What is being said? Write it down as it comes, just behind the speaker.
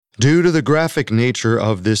Due to the graphic nature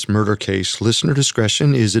of this murder case, listener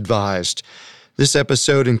discretion is advised. This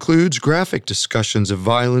episode includes graphic discussions of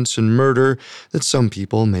violence and murder that some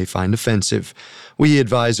people may find offensive. We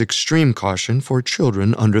advise extreme caution for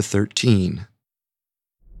children under 13.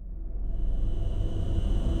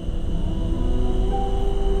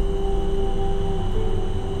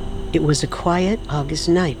 It was a quiet August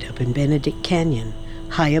night up in Benedict Canyon,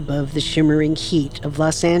 high above the shimmering heat of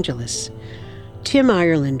Los Angeles. Tim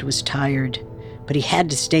Ireland was tired, but he had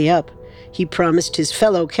to stay up. He promised his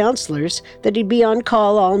fellow counselors that he'd be on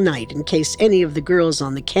call all night in case any of the girls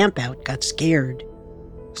on the campout got scared.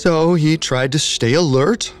 So he tried to stay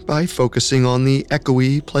alert by focusing on the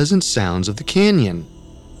echoey, pleasant sounds of the canyon.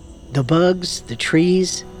 The bugs, the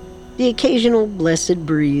trees, the occasional blessed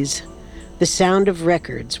breeze, the sound of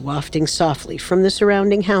records wafting softly from the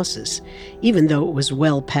surrounding houses, even though it was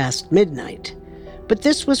well past midnight. But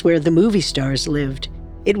this was where the movie stars lived.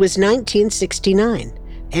 It was 1969,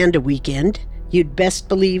 and a weekend. You'd best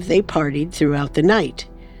believe they partied throughout the night.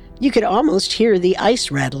 You could almost hear the ice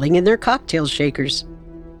rattling in their cocktail shakers.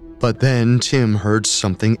 But then Tim heard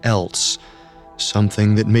something else.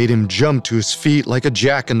 Something that made him jump to his feet like a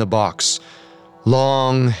jack-in-the-box.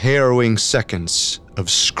 Long, harrowing seconds of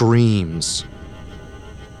screams.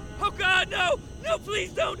 Oh God, no! No,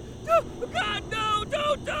 please don't! Oh God, no!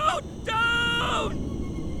 Don't!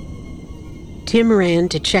 Tim ran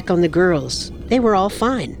to check on the girls. They were all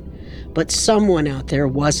fine, but someone out there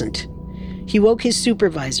wasn't. He woke his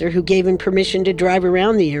supervisor, who gave him permission to drive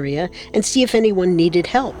around the area and see if anyone needed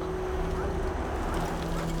help.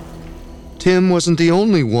 Tim wasn't the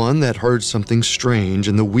only one that heard something strange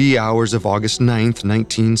in the wee hours of August 9th,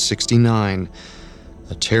 1969.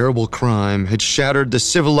 A terrible crime had shattered the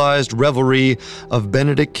civilized revelry of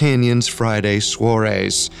Benedict Canyon's Friday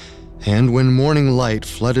soirees. And when morning light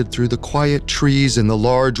flooded through the quiet trees in the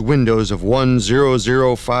large windows of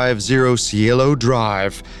 10050 Cielo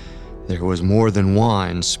Drive, there was more than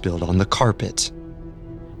wine spilled on the carpet.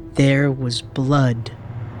 There was blood.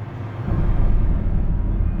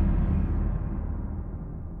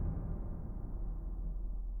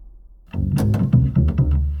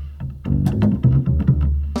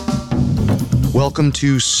 Welcome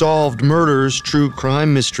to Solved Murders, True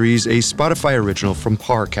Crime Mysteries, a Spotify original from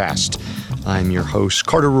Parcast. I'm your host,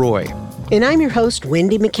 Carter Roy. And I'm your host,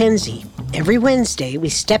 Wendy McKenzie. Every Wednesday, we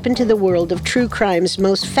step into the world of true crime's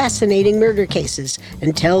most fascinating murder cases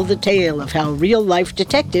and tell the tale of how real-life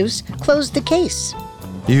detectives closed the case.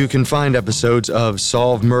 You can find episodes of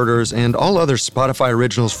Solved Murders and all other Spotify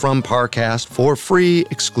originals from Parcast for free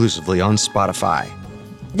exclusively on Spotify.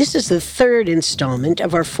 This is the third installment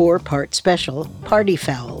of our 4-part special, Party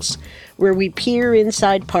Fouls, where we peer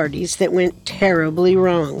inside parties that went terribly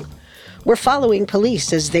wrong. We're following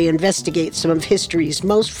police as they investigate some of history's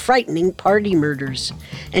most frightening party murders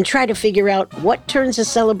and try to figure out what turns a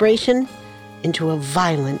celebration into a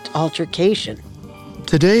violent altercation.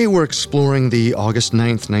 Today we're exploring the August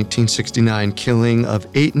 9th, 1969 killing of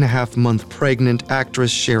 8.5-month pregnant actress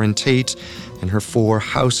Sharon Tate and her 4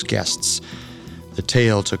 house guests. The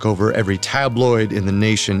tale took over every tabloid in the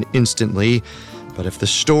nation instantly, but if the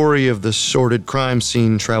story of the sordid crime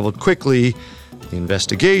scene traveled quickly, the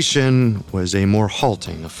investigation was a more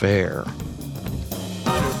halting affair.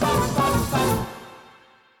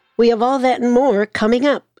 We have all that and more coming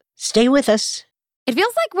up. Stay with us. It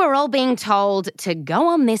feels like we're all being told to go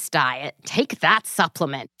on this diet, take that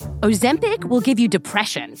supplement. Ozempic will give you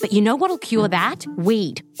depression, but you know what'll cure that?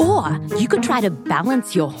 Weed. Or you could try to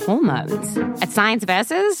balance your hormones. At Science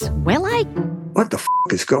Versus, we're like... What the f***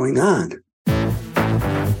 is going on?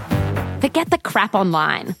 Forget the crap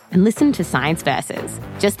online and listen to Science Versus.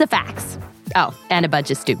 Just the facts. Oh, and a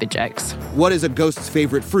bunch of stupid jokes. What is a ghost's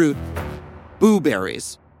favorite fruit?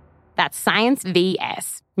 Blueberries. That's Science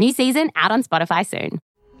VS. New season out on Spotify soon.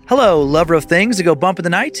 Hello, lover of things that go bump in the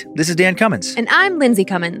night. This is Dan Cummins. And I'm Lindsay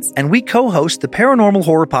Cummins. And we co-host the paranormal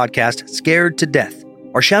horror podcast, Scared to Death.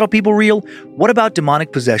 Are shadow people real? What about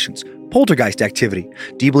demonic possessions? Poltergeist activity?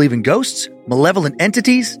 Do you believe in ghosts? Malevolent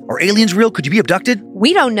entities? Are aliens real? Could you be abducted?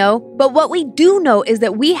 We don't know, but what we do know is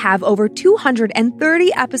that we have over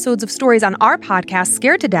 230 episodes of stories on our podcast,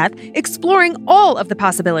 Scared to Death, exploring all of the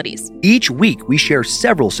possibilities. Each week, we share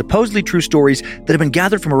several supposedly true stories that have been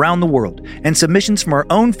gathered from around the world and submissions from our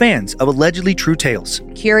own fans of allegedly true tales.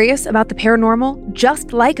 Curious about the paranormal?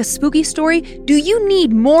 Just like a spooky story, do you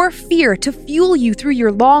need more fear to fuel you through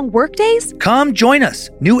your long workdays? Come join us.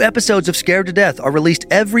 New episodes of Scared to Death are released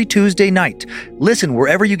every Tuesday night. Listen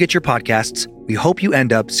wherever you get your podcasts. We hope you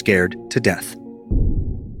end up scared to death.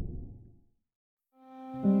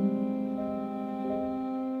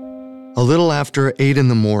 A little after 8 in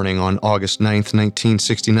the morning on August 9th,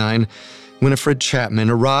 1969, Winifred Chapman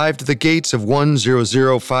arrived at the gates of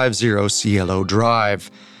 10050 Cielo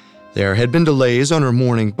Drive. There had been delays on her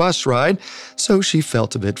morning bus ride, so she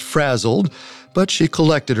felt a bit frazzled, but she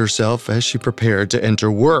collected herself as she prepared to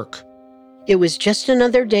enter work. It was just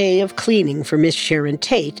another day of cleaning for Miss Sharon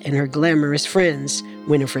Tate and her glamorous friends,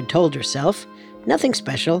 Winifred told herself. Nothing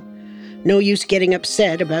special. No use getting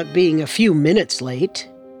upset about being a few minutes late.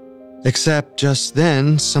 Except just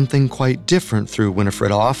then, something quite different threw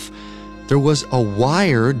Winifred off. There was a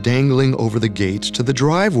wire dangling over the gates to the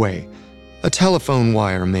driveway. A telephone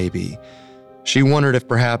wire, maybe. She wondered if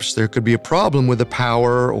perhaps there could be a problem with the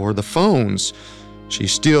power or the phones. She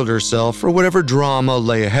steeled herself for whatever drama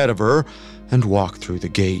lay ahead of her and walked through the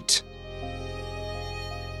gate.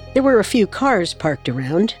 There were a few cars parked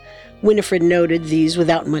around. Winifred noted these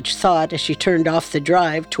without much thought as she turned off the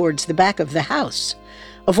drive towards the back of the house,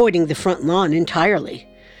 avoiding the front lawn entirely.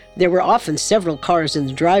 There were often several cars in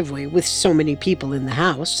the driveway with so many people in the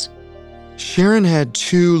house. Sharon had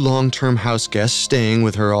 2 long-term house guests staying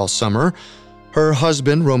with her all summer. Her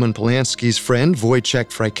husband, Roman Polanski's friend, Wojciech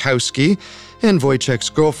Frykowski, and Wojciech's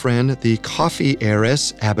girlfriend, the coffee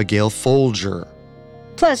heiress, Abigail Folger.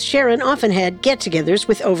 Plus, Sharon often had get-togethers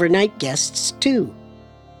with overnight guests, too.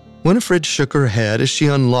 Winifred shook her head as she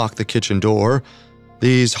unlocked the kitchen door.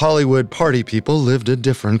 These Hollywood party people lived a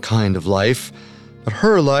different kind of life. But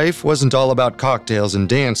her life wasn't all about cocktails and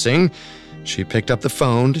dancing. She picked up the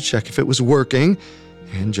phone to check if it was working,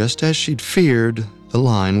 and just as she'd feared, the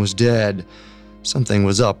line was dead. Something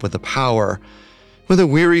was up with the power. With a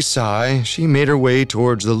weary sigh, she made her way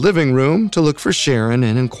towards the living room to look for Sharon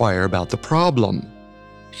and inquire about the problem.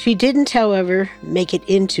 She didn't, however, make it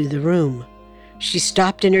into the room. She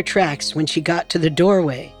stopped in her tracks when she got to the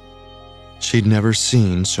doorway. She'd never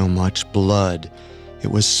seen so much blood. It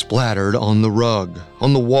was splattered on the rug,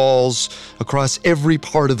 on the walls, across every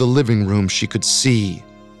part of the living room she could see.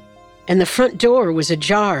 And the front door was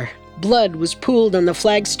ajar. Blood was pooled on the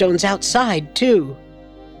flagstones outside, too.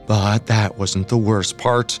 But that wasn't the worst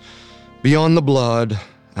part. Beyond the blood,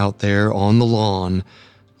 out there on the lawn,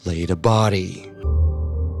 laid a body.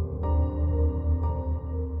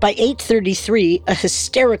 By 8:33, a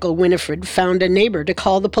hysterical Winifred found a neighbor to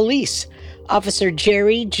call the police. Officer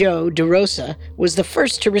Jerry Joe DeRosa was the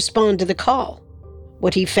first to respond to the call.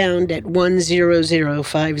 What he found at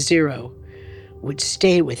 10050 would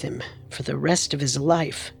stay with him for the rest of his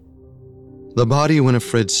life. The body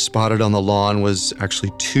Winifred spotted on the lawn was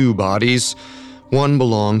actually 2 bodies. One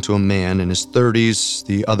belonged to a man in his 30s.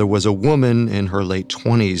 The other was a woman in her late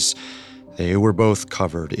 20s. They were both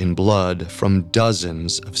covered in blood from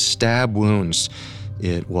dozens of stab wounds.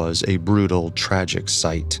 It was a brutal, tragic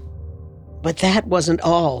sight. But that wasn't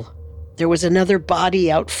all. There was another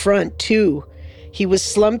body out front, too. He was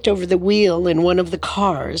slumped over the wheel in one of the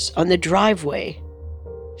cars on the driveway.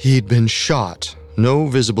 He'd been shot. No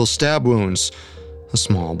visible stab wounds. A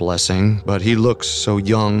small blessing, but he looked so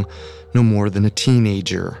young, no more than a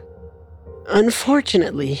teenager.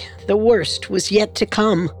 Unfortunately, the worst was yet to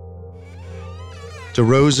come.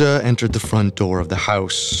 DeRosa entered the front door of the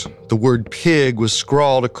house. The word pig was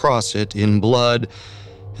scrawled across it in blood.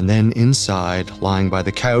 And then inside, lying by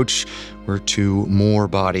the couch, were 2 more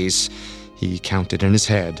bodies. He counted in his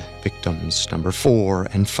head, victims number 4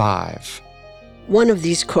 and 5. One of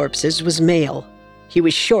these corpses was male. He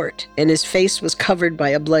was short, and his face was covered by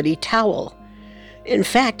a bloody towel. In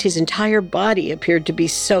fact, his entire body appeared to be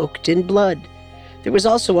soaked in blood. There was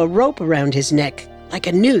also a rope around his neck, like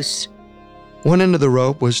a noose. One end of the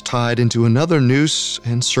rope was tied into another noose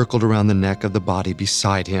and circled around the neck of the body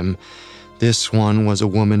beside him. This one was a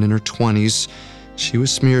woman in her 20s. She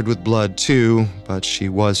was smeared with blood too, but she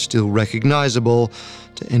was still recognizable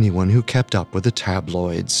to anyone who kept up with the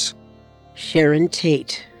tabloids. Sharon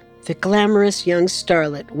Tate, the glamorous young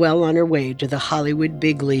starlet well on her way to the Hollywood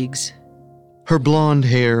big leagues. Her blonde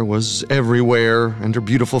hair was everywhere, and her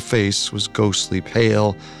beautiful face was ghostly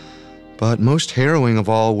pale. But most harrowing of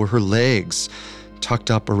all were her legs, tucked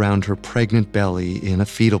up around her pregnant belly in a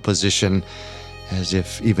fetal position, as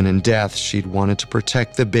if even in death she'd wanted to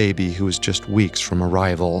protect the baby who was just weeks from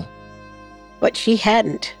arrival. But she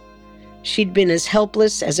hadn't. She'd been as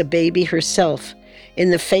helpless as a baby herself,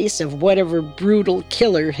 in the face of whatever brutal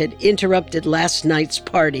killer had interrupted last night's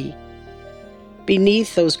party.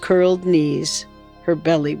 Beneath those curled knees, her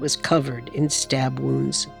belly was covered in stab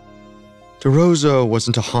wounds. DeRosa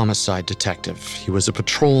wasn't a homicide detective. He was a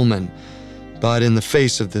patrolman. But in the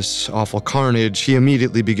face of this awful carnage, he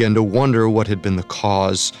immediately began to wonder what had been the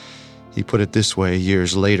cause. He put it this way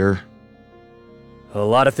years later. A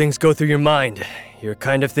lot of things go through your mind. you're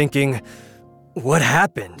kind of thinking, what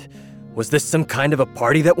happened? Was this some kind of a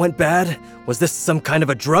party that went bad? Was this some kind of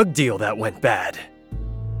a drug deal that went bad?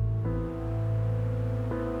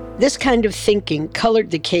 This kind of thinking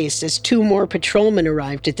colored the case as 2 more patrolmen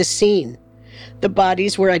arrived at the scene. The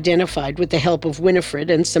bodies were identified with the help of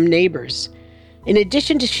Winifred and some neighbors. In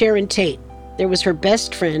addition to Sharon Tate, there was her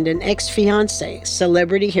best friend and ex-fiancé,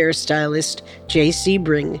 celebrity hairstylist J.C.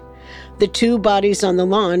 Bring. The 2 bodies on the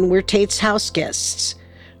lawn were Tate's house guests,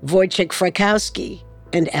 Wojciech Frykowski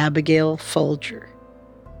and Abigail Folger.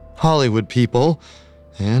 Hollywood people,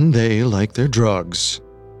 and they like their drugs.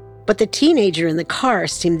 But the teenager in the car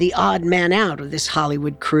seemed the odd man out of this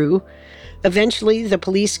Hollywood crew. Eventually, the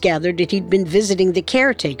police gathered that he'd been visiting the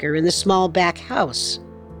caretaker in the small back house.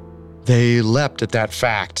 They leapt at that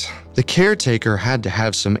fact. The caretaker had to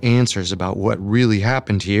have some answers about what really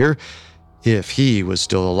happened here, if he was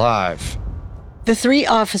still alive. The 3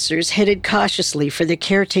 officers headed cautiously for the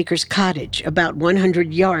caretaker's cottage, about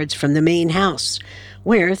 100 yards from the main house,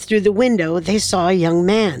 where, through the window, they saw a young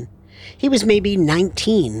man. He was maybe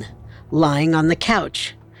 19, lying on the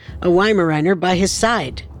couch, a Weimaraner by his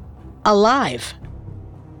side, alive.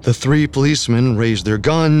 The 3 policemen raised their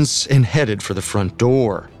guns and headed for the front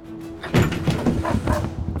door.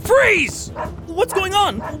 Freeze! What's going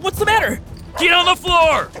on? What's the matter? Get on the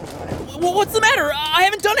floor! What's the matter? I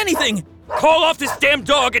haven't done anything. Call off this damn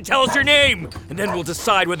dog and tell us your name, and then we'll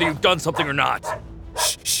decide whether you've done something or not.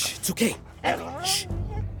 Shh, it's okay. Shh.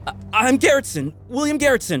 I'm Garrettson, William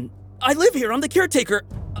Garrettson. I live here, I'm the caretaker.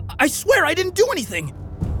 I swear I didn't do anything.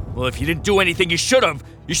 Well, if you didn't do anything, you should have.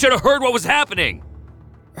 You should have heard what was happening.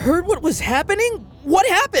 Heard what was happening? What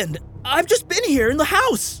happened? I've just been here in the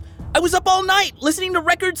house. I was up all night listening to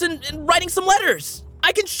records and writing some letters.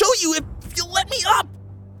 I can show you if you'll let me up.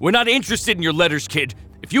 We're not interested in your letters, kid.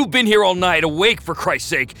 If you've been here all night, awake for Christ's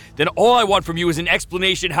sake, then all I want from you is an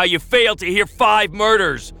explanation how you failed to hear 5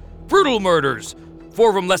 murders. Brutal murders. 4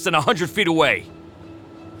 of them less than 100 feet away.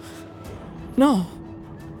 No.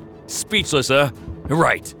 Speechless, huh?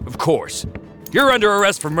 Right, of course. You're under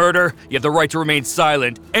arrest for murder. You have the right to remain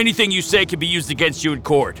silent. Anything you say can be used against you in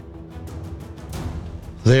court.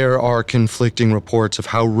 There are conflicting reports of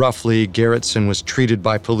how roughly Garrettson was treated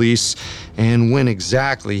by police and when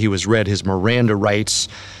exactly he was read his Miranda rights.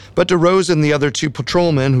 But DeRosa and the other 2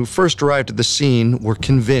 patrolmen who first arrived at the scene were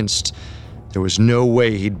convinced. There was no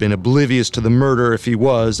way he'd been oblivious to the murder if he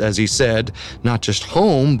was, as he said, not just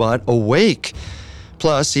home, but awake.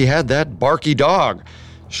 Plus, he had that barky dog.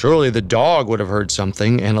 Surely the dog would have heard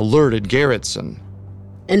something and alerted Garrettson.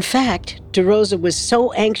 In fact, DeRosa was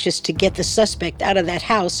so anxious to get the suspect out of that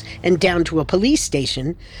house and down to a police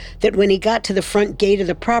station that when he got to the front gate of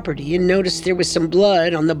the property and noticed there was some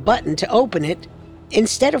blood on the button to open it,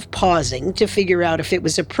 instead of pausing to figure out if it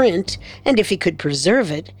was a print and if he could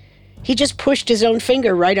preserve it, he just pushed his own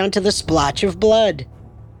finger right onto the splotch of blood.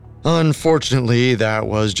 Unfortunately, that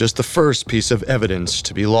was just the first piece of evidence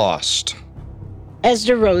to be lost. As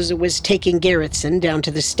DeRosa was taking Garrettson down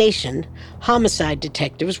to the station, homicide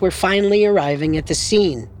detectives were finally arriving at the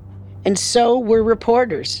scene. And so were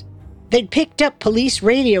reporters. They'd picked up police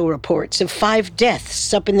radio reports of 5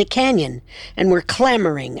 deaths up in the canyon and were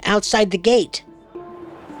clamoring outside the gate.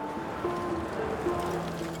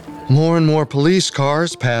 More and more police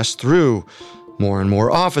cars passed through. More and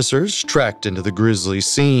more officers trekked into the grisly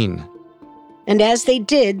scene. And as they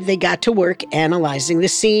did, they got to work analyzing the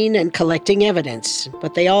scene and collecting evidence,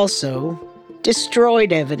 but they also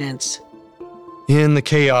destroyed evidence. In the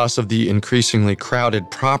chaos of the increasingly crowded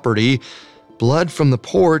property, blood from the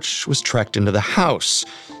porch was trekked into the house.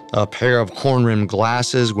 A pair of horn-rimmed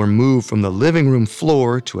glasses were moved from the living room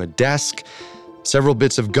floor to a desk. Several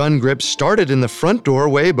bits of gun grips started in the front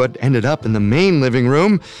doorway but ended up in the main living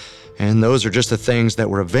room, and those are just the things that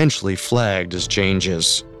were eventually flagged as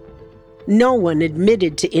changes. No one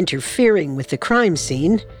admitted to interfering with the crime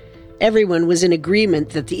scene. Everyone was in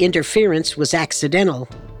agreement that the interference was accidental,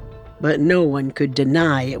 but no one could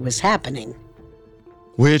deny it was happening.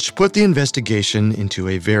 Which put the investigation into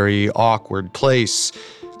a very awkward place.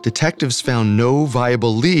 Detectives found no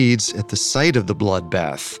viable leads at the site of the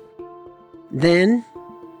bloodbath. Then,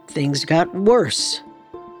 things got worse.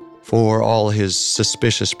 For all his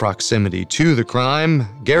suspicious proximity to the crime,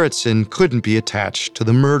 Garrettson couldn't be attached to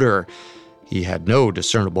the murder. He had no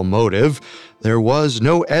discernible motive, there was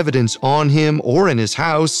no evidence on him or in his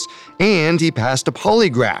house, and he passed a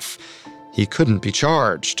polygraph. He couldn't be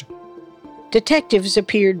charged. Detectives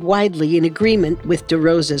appeared widely in agreement with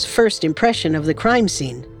DeRosa's first impression of the crime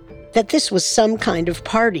scene, that this was some kind of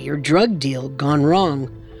party or drug deal gone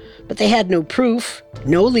wrong. But they had no proof,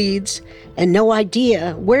 no leads, and no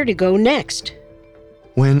idea where to go next.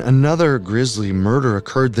 When another grisly murder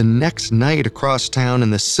occurred the next night across town in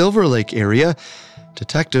the Silver Lake area,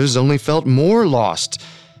 detectives only felt more lost.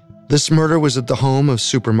 This murder was at the home of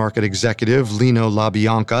supermarket executive Lino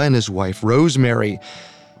LaBianca and his wife Rosemary.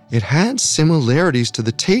 It had similarities to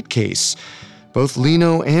the Tate case. Both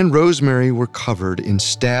Lino and Rosemary were covered in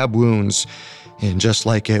stab wounds. And just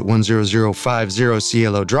like at 10050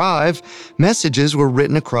 Cielo Drive, messages were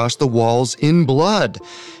written across the walls in blood,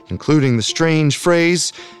 including the strange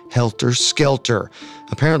phrase, "Helter Skelter,"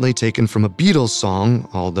 apparently taken from a Beatles song,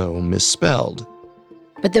 although misspelled.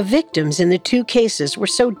 But the victims in the two cases were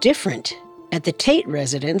so different. At the Tate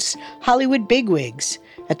residence, Hollywood bigwigs.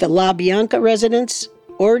 At the LaBianca residence,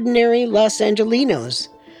 ordinary Los Angelinos.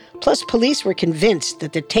 Plus, police were convinced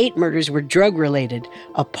that the Tate murders were drug-related,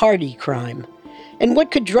 a party crime. And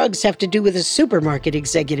what could drugs have to do with a supermarket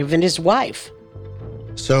executive and his wife?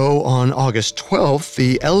 So on August 12th,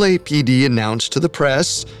 the LAPD announced to the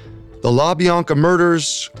press the LaBianca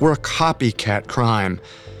murders were a copycat crime.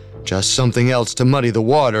 Just something else to muddy the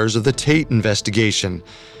waters of the Tate investigation.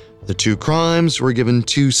 The two crimes were given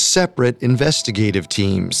two separate investigative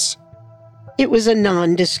teams. It was a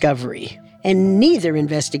non-discovery, and neither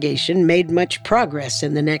investigation made much progress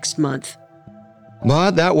in the next month.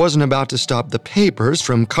 But that wasn't about to stop the papers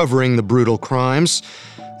from covering the brutal crimes.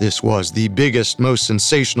 This was the biggest, most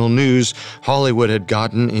sensational news Hollywood had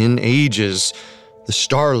gotten in ages. The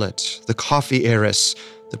starlet, the coffee heiress,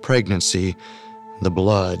 the pregnancy, the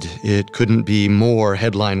blood. It couldn't be more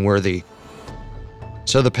headline-worthy.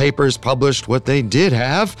 So the papers published what they did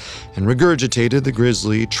have and regurgitated the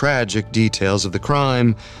grisly, tragic details of the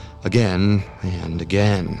crime again and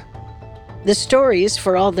again. The stories,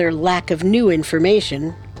 for all their lack of new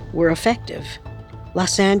information, were effective.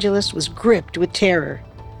 Los Angeles was gripped with terror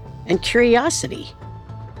and curiosity.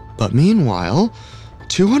 But meanwhile,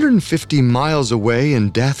 250 miles away in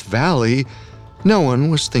Death Valley, no one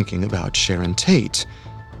was thinking about Sharon Tate.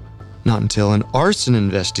 Not until an arson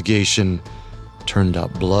investigation turned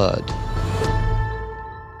up blood.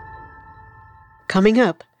 Coming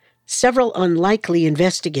up, several unlikely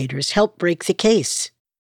investigators helped break the case.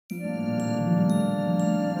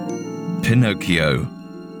 Pinocchio,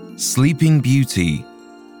 Sleeping Beauty,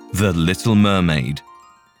 The Little Mermaid.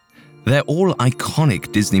 They're all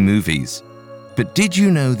iconic Disney movies. But did you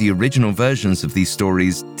know the original versions of these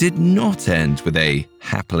stories did not end with a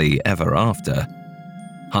happily ever after?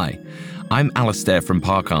 Hi, I'm Alistair from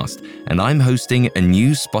Parcast, and I'm hosting a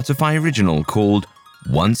new Spotify original called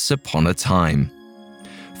Once Upon a Time.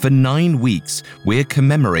 For 9 weeks, we're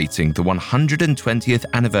commemorating the 120th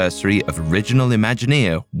anniversary of original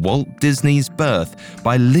Imagineer Walt Disney's birth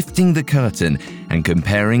by lifting the curtain and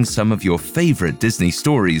comparing some of your favorite Disney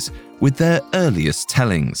stories with their earliest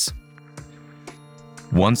tellings.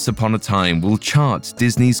 Once Upon a Time will chart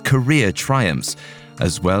Disney's career triumphs,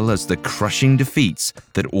 as well as the crushing defeats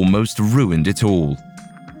that almost ruined it all.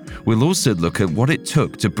 We'll also look at what it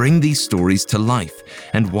took to bring these stories to life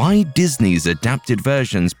and why Disney's adapted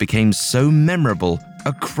versions became so memorable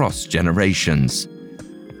across generations.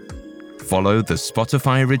 Follow the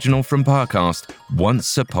Spotify original from Parcast,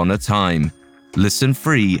 Once Upon a Time. Listen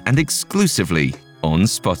free and exclusively on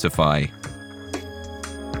Spotify.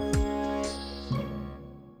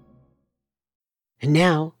 And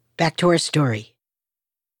now, back to our story.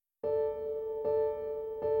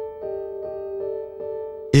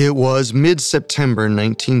 It was mid-September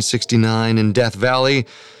 1969 in Death Valley,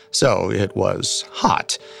 so it was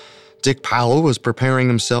hot. Dick Powell was preparing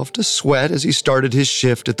himself to sweat as he started his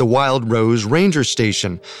shift at the Wild Rose Ranger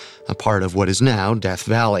Station, a part of what is now Death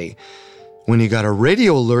Valley. When he got a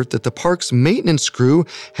radio alert that the park's maintenance crew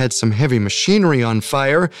had some heavy machinery on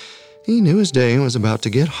fire, he knew his day was about to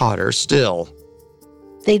get hotter still.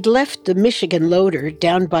 They'd left the Michigan loader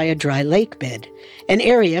down by a dry lake bed, an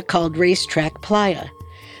area called Racetrack Playa.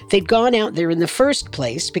 They'd gone out there in the first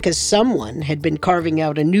place because someone had been carving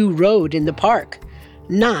out a new road in the park,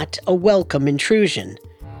 not a welcome intrusion.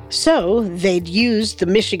 So they'd used the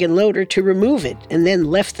Michigan loader to remove it and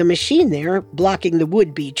then left the machine there, blocking the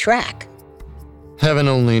would-be track. Heaven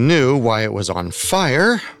only knew why it was on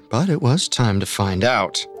fire, but it was time to find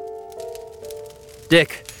out.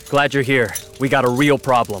 Dick, glad you're here. We got a real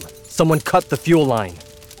problem. Someone cut the fuel line.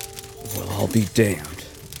 Well, I'll be damned.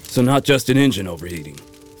 So not just an engine overheating.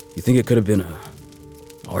 You think it could have been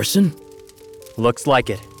arson? Looks like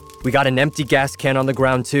it. We got an empty gas can on the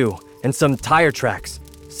ground too, and some tire tracks.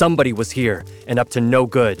 Somebody was here, and up to no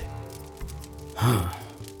good. Huh.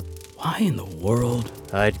 Why in the world?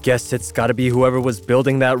 I'd guess it's gotta be whoever was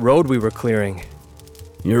building that road we were clearing.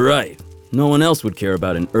 You're right. No one else would care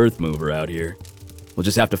about an earth mover out here. We'll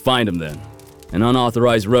just have to find him then. An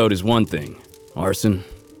unauthorized road is one thing. Arson,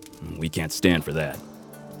 we can't stand for that.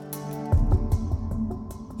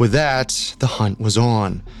 With that, the hunt was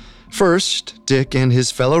on. First, Dick and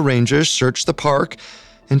his fellow rangers searched the park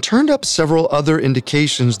and turned up several other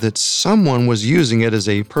indications that someone was using it as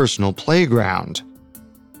a personal playground.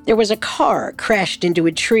 There was a car crashed into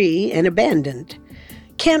a tree and abandoned.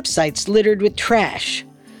 Campsites littered with trash.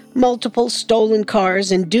 Multiple stolen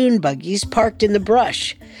cars and dune buggies parked in the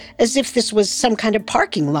brush, as if this was some kind of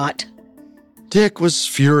parking lot. Dick was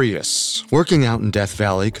furious. Working out in Death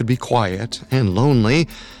Valley could be quiet and lonely,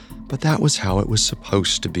 but that was how it was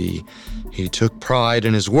supposed to be. He took pride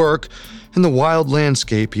in his work and the wild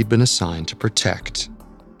landscape he'd been assigned to protect.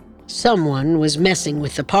 Someone was messing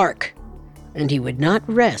with the park, and he would not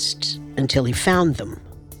rest until he found them.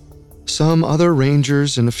 Some other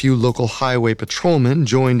rangers and a few local highway patrolmen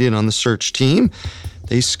joined in on the search team.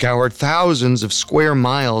 They scoured thousands of square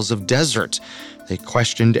miles of desert. They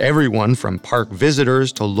questioned everyone from park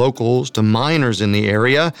visitors to locals to miners in the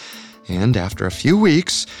area. And after a few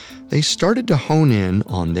weeks, they started to hone in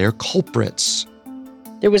on their culprits.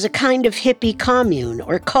 There was a kind of hippie commune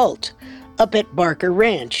or cult up at Barker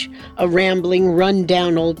Ranch, a rambling,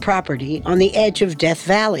 run-down old property on the edge of Death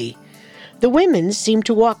Valley. The women seemed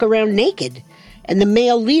to walk around naked, and the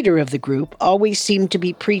male leader of the group always seemed to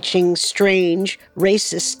be preaching strange,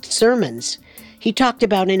 racist sermons. He talked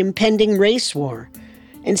about an impending race war,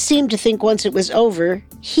 and seemed to think once it was over,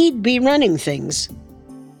 he'd be running things.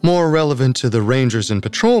 More relevant to the rangers and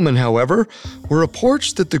patrolmen, however, were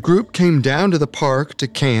reports that the group came down to the park to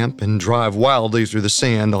camp and drive wildly through the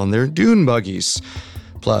sand on their dune buggies,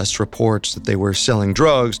 plus reports that they were selling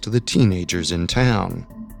drugs to the teenagers in town.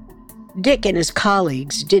 Dick and his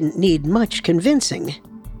colleagues didn't need much convincing.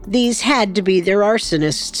 These had to be their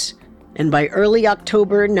arsonists, and by early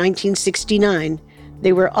October 1969,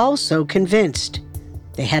 they were also convinced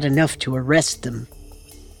they had enough to arrest them.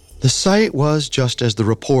 The site was just as the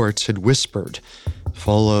reports had whispered,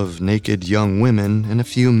 full of naked young women and a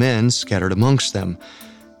few men scattered amongst them.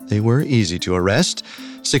 They were easy to arrest,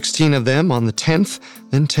 16 of them on the 10th,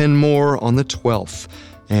 then 10 more on the 12th.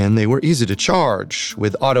 And they were easy to charge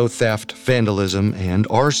with auto theft, vandalism, and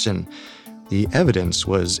arson. The evidence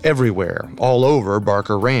was everywhere, all over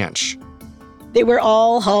Barker Ranch. They were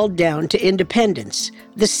all hauled down to Independence,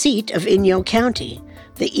 the seat of Inyo County.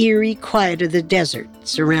 The eerie quiet of the desert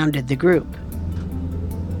surrounded the group.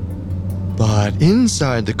 But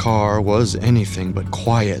inside the car was anything but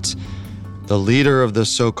quiet. The leader of the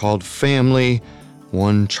so-called family,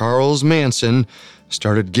 one Charles Manson,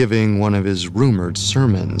 started giving one of his rumored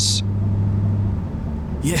sermons.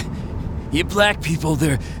 Yeah, you black people,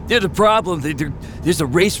 they're the problem. There's a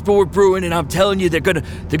race war brewing, and I'm telling you, they're gonna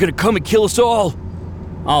come and kill us all.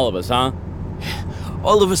 All of us, huh?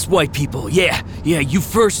 All of us white people, yeah, you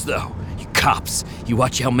first, though. You cops, you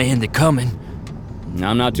watch how man they're coming.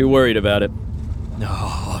 I'm not too worried about it.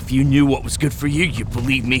 Oh, if you knew what was good for you, you'd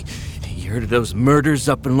believe me. You heard of those murders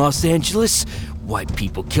up in Los Angeles? White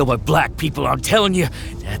people killed by black people, I'm telling you.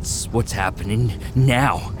 That's what's happening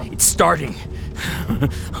now. It's starting.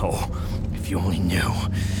 Oh, if you only knew.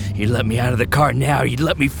 You'd let me out of the car now, you'd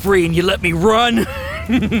let me free, and you'd let me run.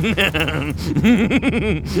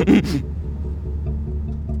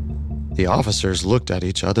 The officers looked at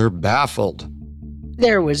each other, baffled.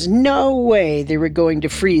 There was no way they were going to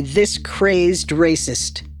free this crazed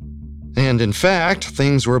racist. And in fact,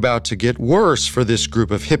 things were about to get worse for this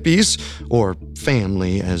group of hippies, or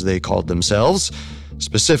family as they called themselves,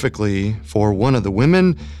 specifically for one of the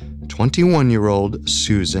women, 21-year-old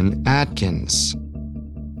Susan Atkins.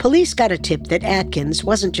 Police got a tip that Atkins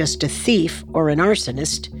wasn't just a thief or an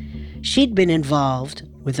arsonist. She'd been involved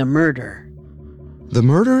with a murder. The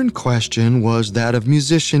murder in question was that of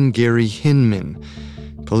musician Gary Hinman.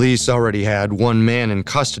 Police already had one man in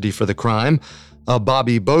custody for the crime, a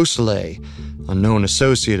Bobby Beausoleil, a known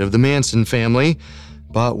associate of the Manson family.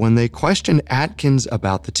 But when they questioned Atkins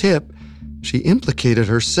about the tip, she implicated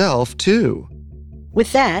herself, too.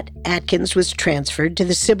 With that, Atkins was transferred to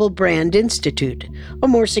the Sybil Brand Institute, a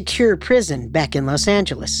more secure prison back in Los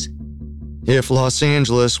Angeles. If Los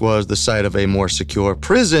Angeles was the site of a more secure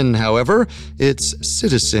prison, however, its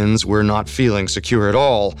citizens were not feeling secure at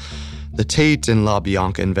all. The Tate and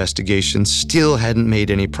LaBianca investigations still hadn't made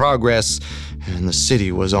any progress, and the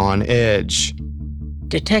city was on edge.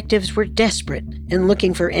 Detectives were desperate and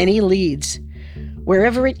looking for any leads.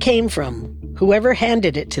 Wherever it came from, whoever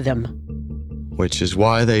handed it to them. Which is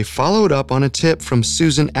why they followed up on a tip from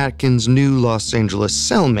Susan Atkins' new Los Angeles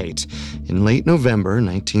cellmate in late November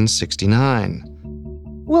 1969.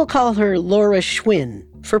 We'll call her Laura Schwinn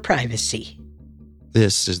for privacy.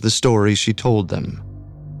 This is the story she told them.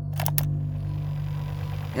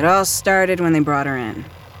 It all started when they brought her in.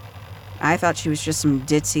 I thought she was just some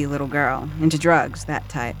ditzy little girl, into drugs, that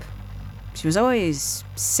type. She was always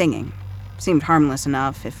singing. Seemed harmless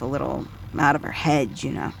enough, if a little out of her head,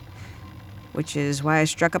 you know. Which is why I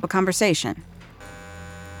struck up a conversation.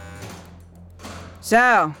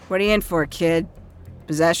 So, what are you in for, kid?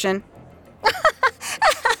 Possession?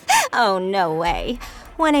 Oh, no way.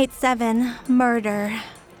 187, murder.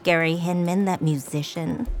 Gary Hinman, that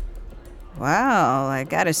musician. Well, I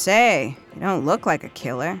gotta say, you don't look like a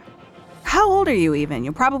killer. How old are you even?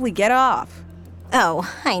 You'll probably get off. Oh,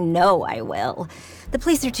 I know I will. The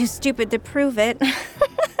police are too stupid to prove it.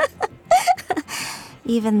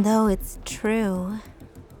 Even though it's true.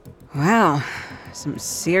 Wow, some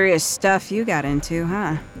serious stuff you got into,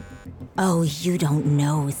 huh? Oh, you don't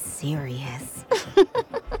know serious.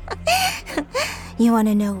 You want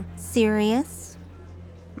to know serious?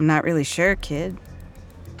 I'm not really sure, kid.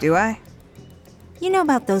 Do I? You know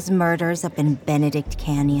about those murders up in Benedict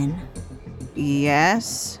Canyon?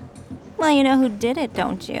 Yes. Well, you know who did it,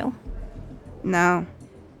 don't you? No.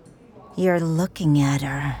 You're looking at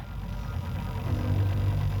her.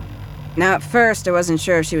 Now, at first, I wasn't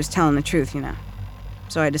sure if she was telling the truth, you know.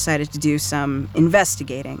 So I decided to do some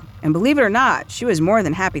investigating. And believe it or not, she was more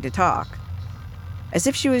than happy to talk. As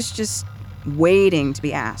if she was just waiting to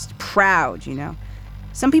be asked. Proud, you know.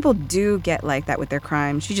 Some people do get like that with their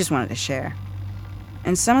crimes. She just wanted to share.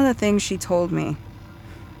 And some of the things she told me,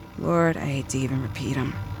 Lord, I hate to even repeat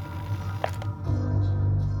them.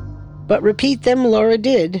 But repeat them Laura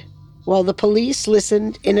did, while the police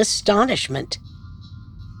listened in astonishment.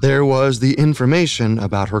 There was the information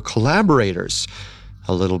about her collaborators,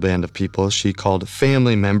 a little band of people she called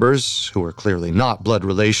family members who were clearly not blood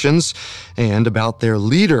relations, and about their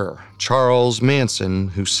leader, Charles Manson,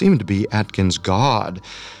 who seemed to be Atkins' god,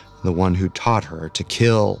 the one who taught her to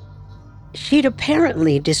kill. She'd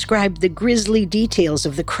apparently described the grisly details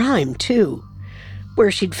of the crime, too, where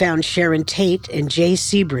she'd found Sharon Tate and Jay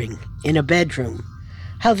Sebring in a bedroom,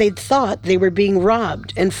 how they'd thought they were being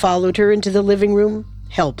robbed and followed her into the living room,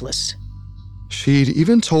 helpless. She'd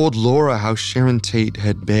even told Laura how Sharon Tate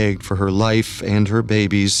had begged for her life and her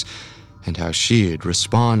babies, and how she had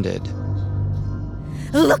responded.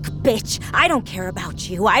 Look, bitch, I don't care about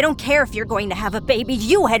you. I don't care if you're going to have a baby.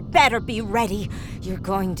 You had better be ready. You're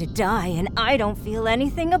going to die, and I don't feel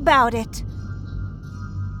anything about it.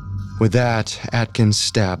 With that, Atkins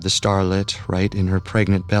stabbed the starlet right in her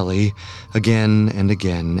pregnant belly, again and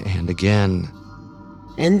again and again.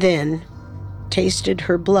 And then tasted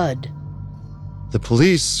her blood. The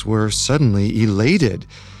police were suddenly elated.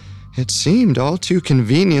 It seemed all too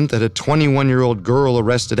convenient that a 21-year-old girl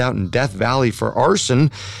arrested out in Death Valley for arson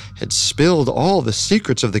had spilled all the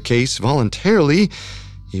secrets of the case voluntarily,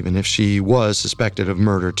 even if she was suspected of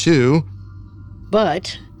murder too.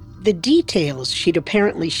 But the details she'd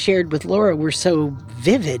apparently shared with Laura were so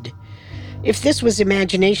vivid. If this was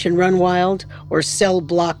imagination run wild, or cell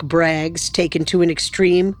block brags taken to an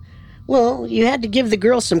extreme, well, you had to give the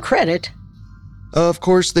girl some credit. Of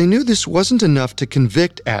course, they knew this wasn't enough to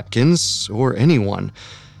convict Atkins, or anyone.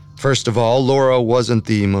 First of all, Laura wasn't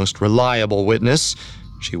the most reliable witness.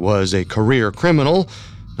 She was a career criminal,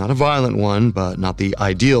 not a violent one, but not the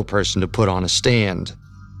ideal person to put on a stand.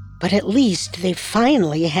 But at least they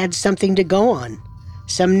finally had something to go on,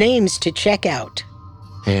 some names to check out.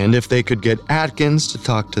 And if they could get Atkins to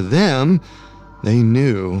talk to them, they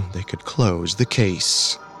knew they could close the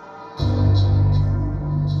case.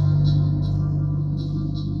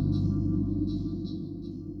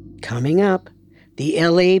 Coming up, the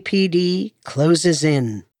LAPD closes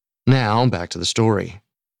in. Now, back to the story.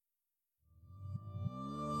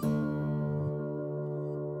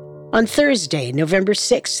 On Thursday, November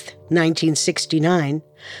 6th, 1969,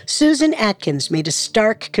 Susan Atkins made a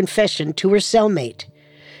stark confession to her cellmate.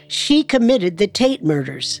 She committed the Tate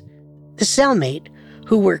murders. The cellmate,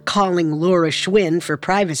 who were calling Laura Schwinn for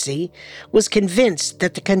privacy, was convinced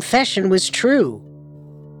that the confession was true.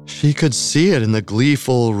 She could see it in the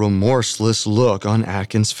gleeful, remorseless look on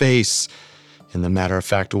Atkins' face, in the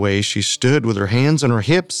matter-of-fact way she stood with her hands on her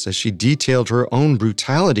hips as she detailed her own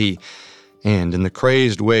brutality, and in the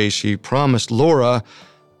crazed way she promised Laura,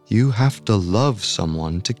 "You have to love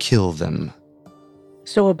someone to kill them."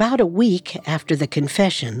 So about a week after the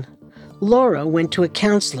confession, Laura went to a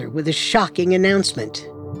counselor with a shocking announcement.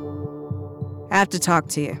 I have to talk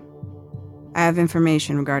to you. I have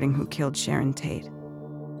information regarding who killed Sharon Tate.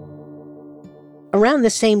 Around the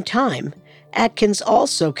same time, Atkins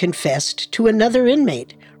also confessed to another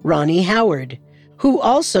inmate, Ronnie Howard, who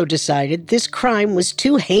also decided this crime was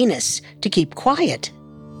too heinous to keep quiet.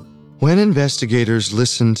 When investigators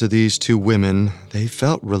listened to these two women, they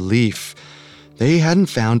felt relief. They hadn't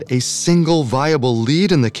found a single viable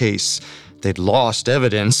lead in the case. They'd lost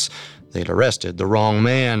evidence. They'd arrested the wrong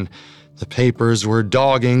man. The papers were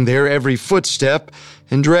dogging their every footstep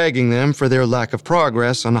and dragging them for their lack of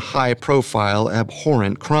progress on a high-profile,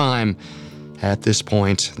 abhorrent crime. At this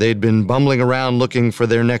point, they'd been bumbling around looking for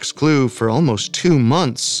their next clue for almost 2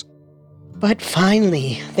 months. But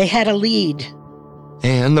finally, they had a lead.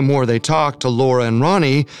 And the more they talked to Laura and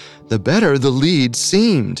Ronnie, the better the lead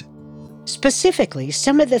seemed. Specifically,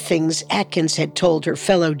 some of the things Atkins had told her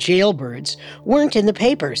fellow jailbirds weren't in the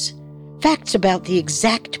papers. Facts about the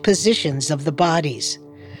exact positions of the bodies,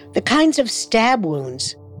 the kinds of stab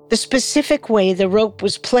wounds, the specific way the rope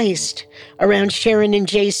was placed around Sharon and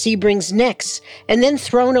Jay Sebring's necks and then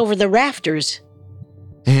thrown over the rafters.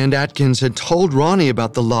 And Atkins had told Ronnie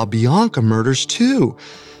about the La Bianca murders too,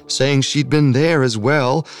 saying she'd been there as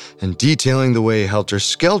well and detailing the way Helter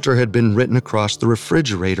Skelter had been written across the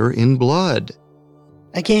refrigerator in blood.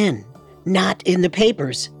 Again, not in the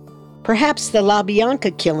papers. Perhaps the La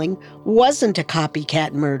Bianca killing wasn't a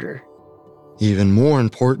copycat murder. Even more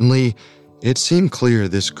importantly, it seemed clear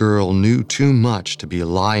this girl knew too much to be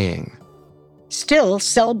lying. Still,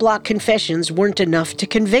 cell block confessions weren't enough to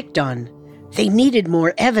convict on. They needed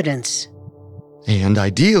more evidence. And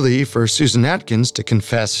ideally for Susan Atkins to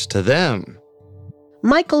confess to them.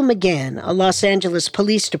 Michael McGann, a Los Angeles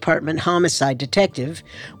Police Department homicide detective,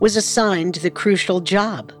 was assigned the crucial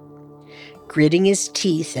job. Gritting his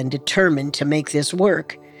teeth and determined to make this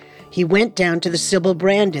work, he went down to the Sybil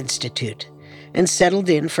Brand Institute and settled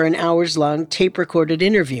in for an hours-long tape-recorded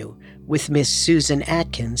interview with Miss Susan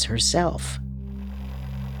Atkins herself.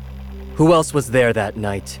 Who else was there that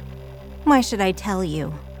night? Why should I tell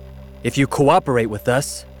you? If you cooperate with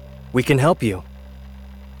us, we can help you.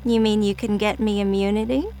 You mean you can get me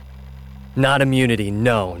immunity? Not immunity,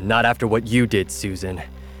 no, not after what you did, Susan.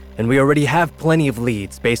 And we already have plenty of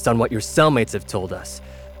leads based on what your cellmates have told us.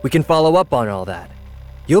 We can follow up on all that.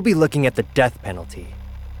 You'll be looking at the death penalty.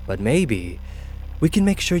 But maybe we can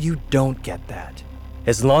make sure you don't get that.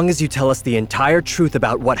 As long as you tell us the entire truth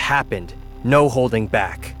about what happened, no holding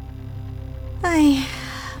back. I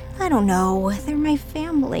don't know. They're my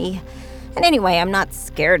family. And anyway, I'm not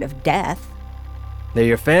scared of death. They're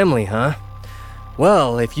your family, huh?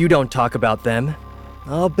 Well, if you don't talk about them,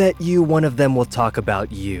 I'll bet you one of them will talk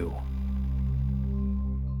about you.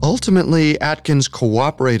 Ultimately, Atkins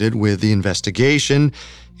cooperated with the investigation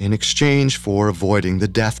in exchange for avoiding the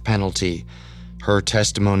death penalty. Her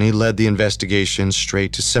testimony led the investigation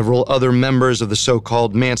straight to several other members of the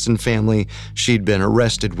so-called Manson family she'd been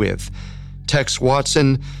arrested with: Tex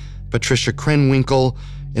Watson, Patricia Krenwinkel,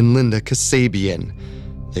 and Linda Kasabian.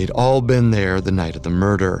 They'd all been there the night of the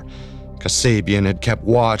murder. Kasabian had kept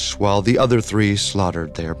watch while the other three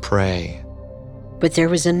slaughtered their prey. But there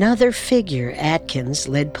was another figure Atkins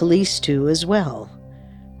led police to as well: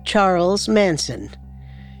 Charles Manson.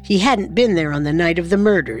 He hadn't been there on the night of the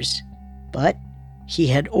murders, but he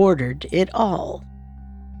had ordered it all.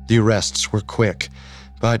 The arrests were quick,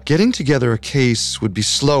 but getting together a case would be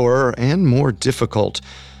slower and more difficult.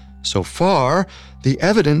 So far, the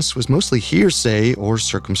evidence was mostly hearsay or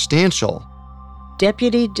circumstantial.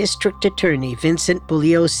 Deputy District Attorney Vincent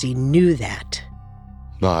Bugliosi knew that.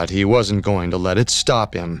 But he wasn't going to let it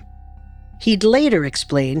stop him. He'd later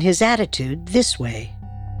explain his attitude this way.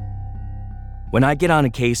 When I get on a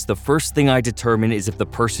case, the first thing I determine is if the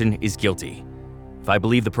person is guilty. If I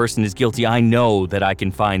believe the person is guilty, I know that I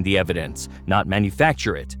can find the evidence, not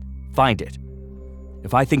manufacture it, find it.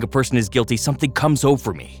 If I think a person is guilty, something comes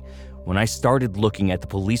over me. When I started looking at the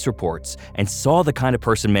police reports and saw the kind of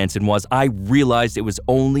person Manson was, I realized it was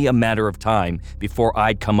only a matter of time before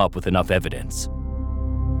I'd come up with enough evidence.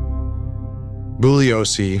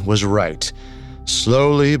 Bugliosi was right.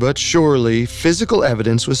 Slowly but surely, physical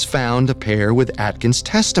evidence was found to pair with Atkins'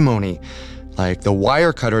 testimony, like the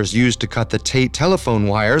wire cutters used to cut the Tate telephone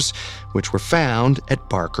wires, which were found at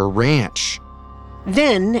Barker Ranch.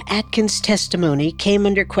 Then Atkins' testimony came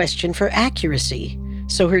under question for accuracy,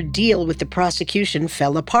 so her deal with the prosecution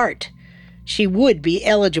fell apart. She would be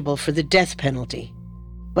eligible for the death penalty.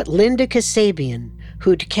 But Linda Kasabian,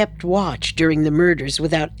 who'd kept watch during the murders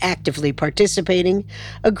without actively participating,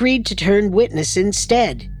 agreed to turn witness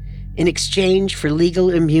instead, in exchange for legal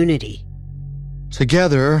immunity.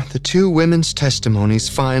 Together, the two women's testimonies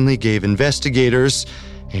finally gave investigators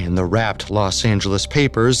and the wrapped Los Angeles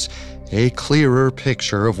papers a clearer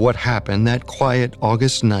picture of what happened that quiet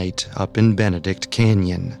August night up in Benedict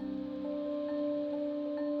Canyon.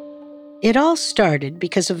 It all started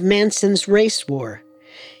because of Manson's race war.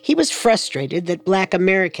 He was frustrated that Black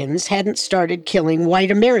Americans hadn't started killing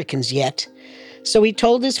white Americans yet, so he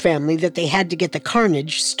told his family that they had to get the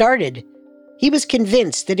carnage started. He was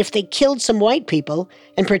convinced that if they killed some white people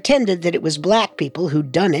and pretended that it was black people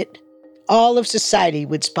who'd done it, all of society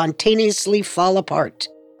would spontaneously fall apart.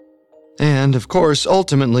 And, of course,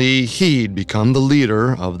 ultimately, he'd become the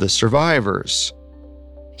leader of the survivors.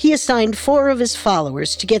 He assigned 4 of his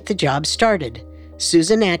followers to get the job started: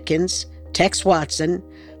 Susan Atkins, Tex Watson,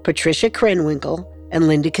 Patricia Krenwinkel, and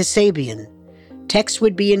Linda Kasabian. Tex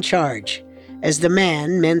would be in charge, as the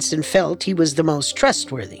man Manson felt he was the most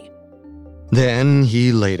trustworthy. Then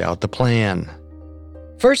he laid out the plan.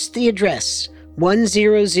 First the address,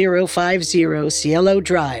 10050 Cielo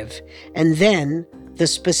Drive, and then the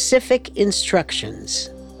specific instructions.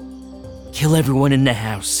 Kill everyone in the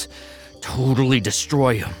house. Totally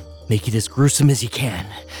destroy them. Make it as gruesome as you can.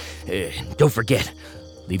 Don't forget,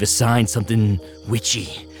 leave a sign, something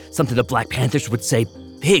witchy. Something the Black Panthers would say,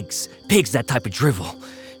 pigs, that type of drivel.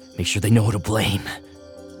 Make sure they know who to blame.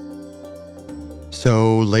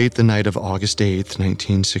 So, late the night of August 8th,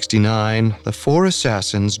 1969, the 4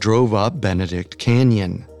 assassins drove up Benedict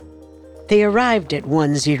Canyon. They arrived at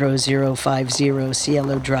 10050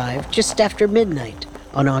 Cielo Drive just after midnight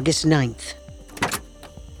on August 9th.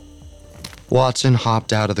 Watson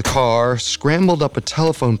hopped out of the car, scrambled up a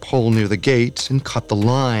telephone pole near the gate, and cut the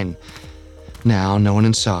line. Now, no one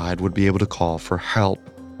inside would be able to call for help.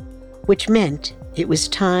 Which meant it was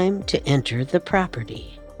time to enter the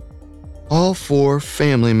property. All 4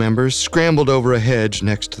 family members scrambled over a hedge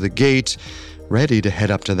next to the gate, ready to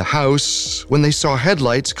head up to the house, when they saw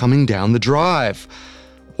headlights coming down the drive.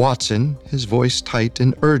 Watson, his voice tight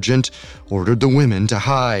and urgent, ordered the women to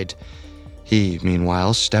hide. He,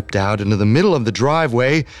 meanwhile, stepped out into the middle of the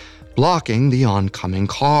driveway, blocking the oncoming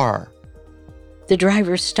car. The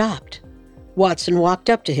driver stopped. Watson walked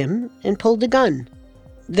up to him and pulled a gun.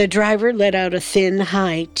 The driver let out a thin,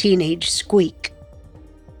 high teenage squeak.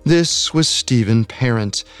 This was Stephen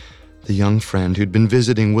Parent, the young friend who'd been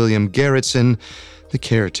visiting William Garrettson, the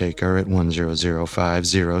caretaker at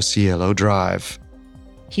 10050 Cielo Drive.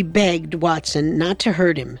 He begged Watson not to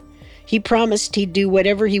hurt him. He promised he'd do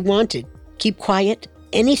whatever he wanted, keep quiet,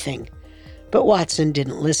 anything. But Watson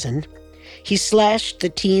didn't listen. He slashed the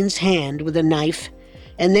teen's hand with a knife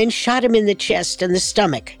and then shot him in the chest and the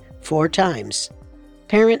stomach 4 times.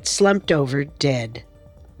 Parent slumped over dead,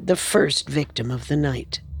 the first victim of the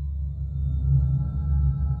night.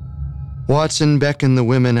 Watson beckoned the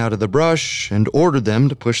women out of the brush and ordered them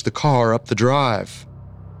to push the car up the drive.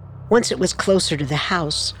 Once it was closer to the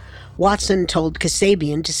house, Watson told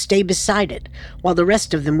Kasabian to stay beside it while the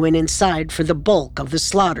rest of them went inside for the bulk of the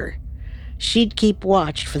slaughter. She'd keep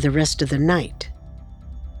watch for the rest of the night.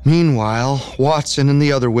 Meanwhile, Watson and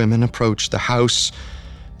the other women approached the house.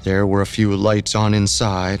 There were a few lights on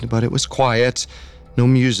inside, but it was quiet, no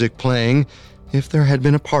music playing. If there had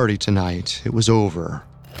been a party tonight, it was over.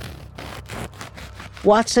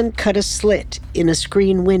 Watson cut a slit in a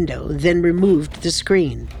screen window, then removed the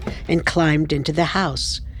screen and climbed into the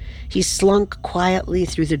house. He slunk quietly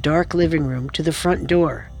through the dark living room to the front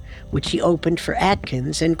door, which he opened for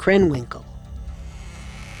Atkins and Krenwinkel.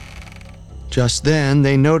 Just then,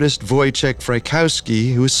 they noticed Wojciech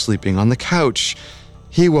Frykowski, who was sleeping on the couch.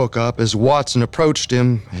 He woke up as Watson approached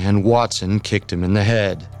him, and Watson kicked him in the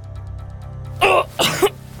head.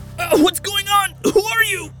 What's going on? Who are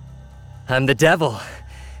you? I'm the devil,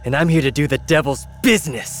 and I'm here to do the devil's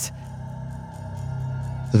business.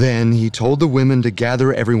 Then he told the women to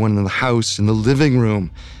gather everyone in the house in the living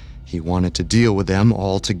room. He wanted to deal with them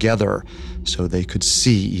all together so they could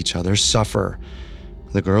see each other suffer.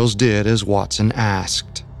 The girls did as Watson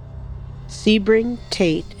asked. Sebring,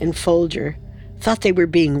 Tate, and Folger thought they were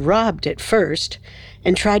being robbed at first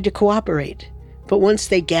and tried to cooperate, but once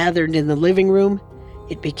they gathered in the living room,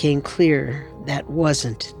 it became clear that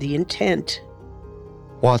wasn't the intent.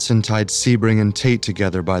 Watson tied Sebring and Tate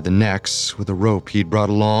together by the necks with a rope he'd brought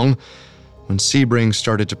along. When Sebring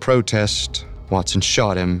started to protest, Watson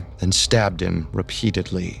shot him, then stabbed him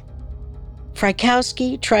repeatedly.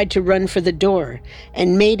 Frykowski tried to run for the door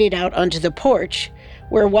and made it out onto the porch,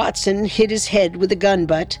 where Watson hit his head with a gun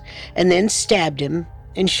butt and then stabbed him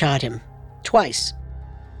and shot him twice.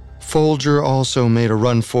 Folger also made a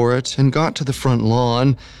run for it and got to the front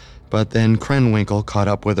lawn, but then Krenwinkel caught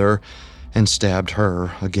up with her and stabbed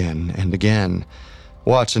her again and again.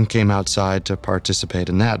 Watson came outside to participate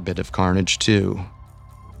in that bit of carnage, too.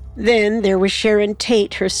 Then there was Sharon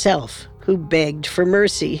Tate herself, who begged for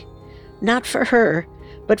mercy. Not for her,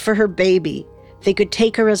 but for her baby, They could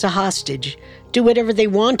take her as a hostage, do whatever they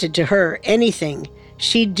wanted to her, anything.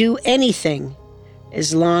 She'd do anything,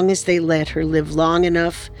 as long as they let her live long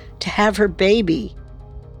enough to have her baby.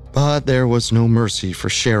 But there was no mercy for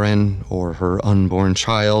Sharon or her unborn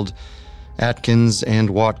child. Atkins and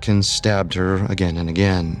Watkins stabbed her again and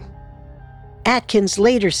again. Atkins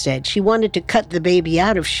later said she wanted to cut the baby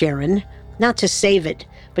out of Sharon, not to save it,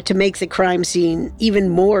 but to make the crime scene even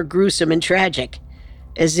more gruesome and tragic,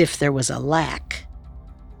 as if there was a lack.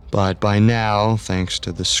 But by now, thanks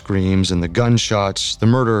to the screams and the gunshots, the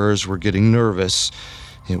murderers were getting nervous.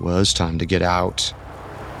 It was time to get out.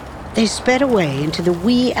 They sped away into the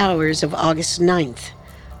wee hours of August 9th,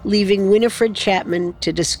 leaving Winifred Chapman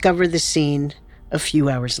to discover the scene a few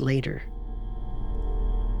hours later.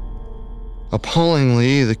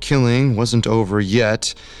 Appallingly, the killing wasn't over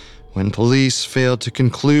yet. When police failed to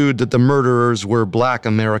conclude that the murderers were Black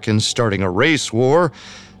Americans starting a race war,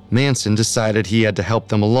 Manson decided he had to help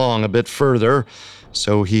them along a bit further,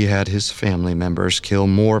 so he had his family members kill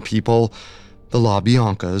more people, the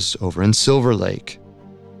LaBiancas over in Silver Lake.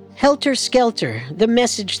 Helter Skelter, the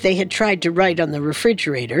message they had tried to write on the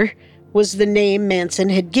refrigerator, was the name Manson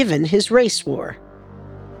had given his race war.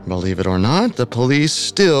 Believe it or not, the police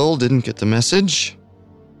still didn't get the message.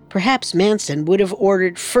 Perhaps Manson would have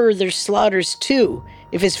ordered further slaughters too,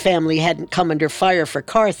 if his family hadn't come under fire for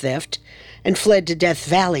car theft and fled to Death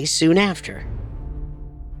Valley soon after.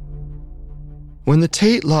 When the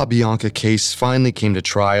Tate LaBianca case finally came to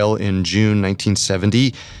trial in June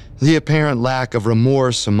 1970, the apparent lack of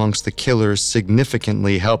remorse amongst the killers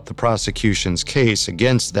significantly helped the prosecution's case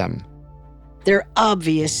against them. Their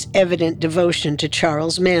obvious, evident devotion to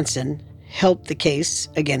Charles Manson helped the case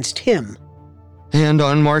against him. And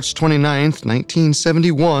on March 29,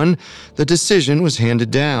 1971, the decision was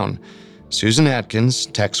handed down. Susan Atkins,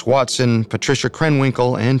 Tex Watson, Patricia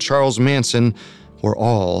Krenwinkel, and Charles Manson were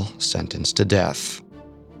all sentenced to death.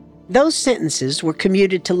 Those sentences were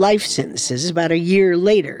commuted to life sentences about a year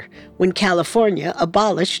later, when California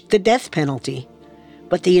abolished the death penalty.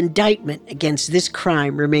 But the indictment against this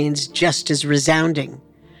crime remains just as resounding.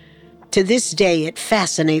 To this day, it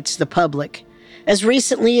fascinates the public. As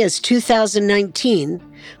recently as 2019,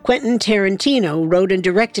 Quentin Tarantino wrote and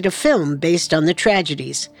directed a film based on the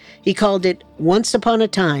tragedies. He called it Once Upon a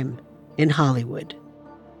Time in Hollywood.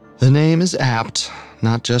 The name is apt,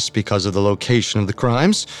 not just because of the location of the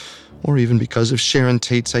crimes, or even because of Sharon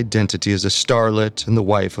Tate's identity as a starlet and the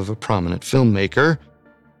wife of a prominent filmmaker.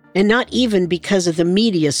 And not even because of the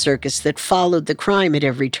media circus that followed the crime at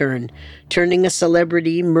every turn, turning a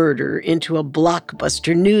celebrity murder into a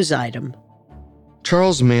blockbuster news item.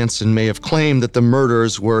 Charles Manson may have claimed that the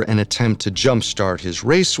murders were an attempt to jumpstart his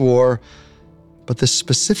race war, but the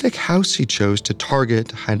specific house he chose to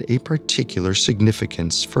target had a particular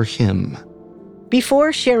significance for him.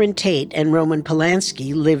 Before Sharon Tate and Roman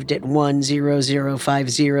Polanski lived at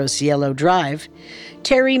 10050 Cielo Drive,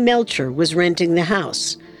 Terry Melcher was renting the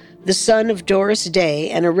house. The son of Doris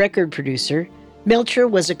Day and a record producer, Melcher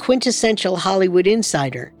was a quintessential Hollywood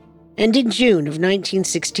insider. And in June of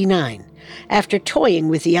 1969, after toying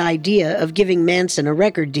with the idea of giving Manson a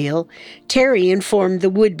record deal, Terry informed the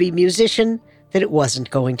would-be musician that it wasn't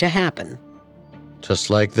going to happen. Just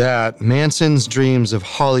like that, Manson's dreams of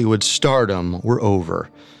Hollywood stardom were over,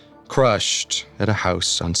 crushed at a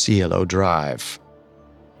house on Cielo Drive.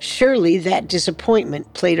 Surely that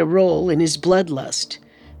disappointment played a role in his bloodlust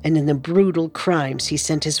and in the brutal crimes he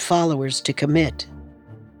sent his followers to commit.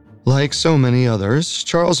 Like so many others,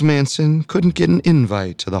 Charles Manson couldn't get an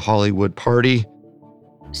invite to the Hollywood party.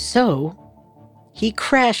 So, he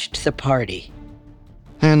crashed the party.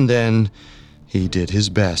 And then he did his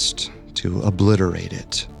best to obliterate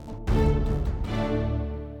it.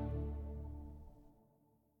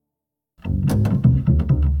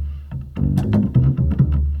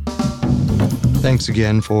 Thanks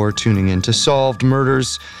again for tuning in to Solved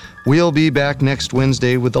Murders. We'll be back next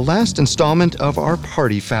Wednesday with the last installment of our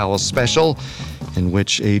Party Foul special, in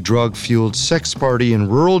which a drug-fueled sex party in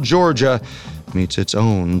rural Georgia meets its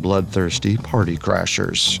own bloodthirsty party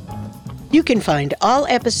crashers. You can find all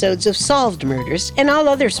episodes of Solved Murders and all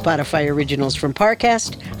other Spotify originals from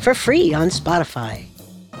Parcast for free on Spotify.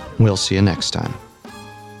 We'll see you next time.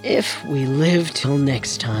 If we live till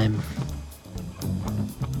next time.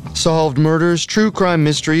 Solved Murders, True Crime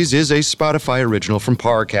Mysteries is a Spotify original from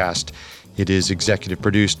Parcast. It is executive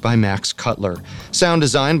produced by Max Cutler. Sound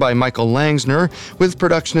design by Michael Langsner, with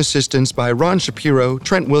production assistance by Ron Shapiro,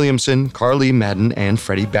 Trent Williamson, Carly Madden, and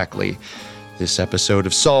Freddie Beckley. This episode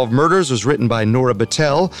of Solved Murders was written by Nora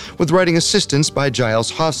Battelle, with writing assistance by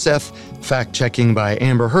Giles Hofseth, fact-checking by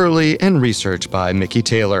Amber Hurley, and research by Mickey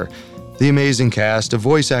Taylor. The amazing cast of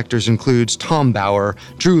voice actors includes Tom Bauer,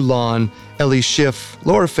 Drew Lawn, Ellie Schiff,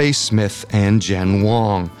 Laura Faye Smith, and Jen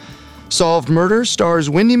Wong. Solved Murder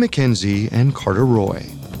stars Wendy McKenzie and Carter Roy.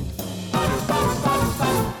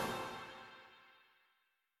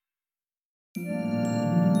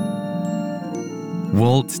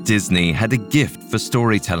 Walt Disney had a gift for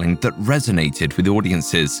storytelling that resonated with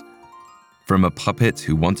audiences. From a puppet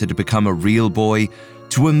who wanted to become a real boy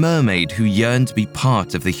to a mermaid who yearned to be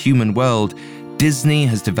part of the human world, Disney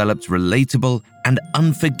has developed relatable and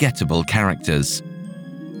unforgettable characters.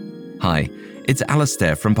 Hi, it's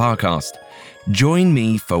Alistair from Parcast. Join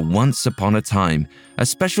me for Once Upon a Time, a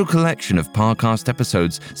special collection of Parcast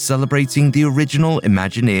episodes celebrating the original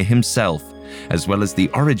Imagineer himself, as well as the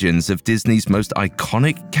origins of Disney's most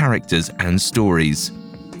iconic characters and stories.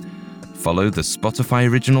 Follow the Spotify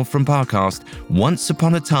original from Parcast, Once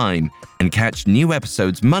Upon a Time, and catch new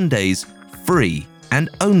episodes Mondays, free and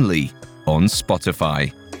only on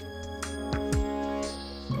Spotify.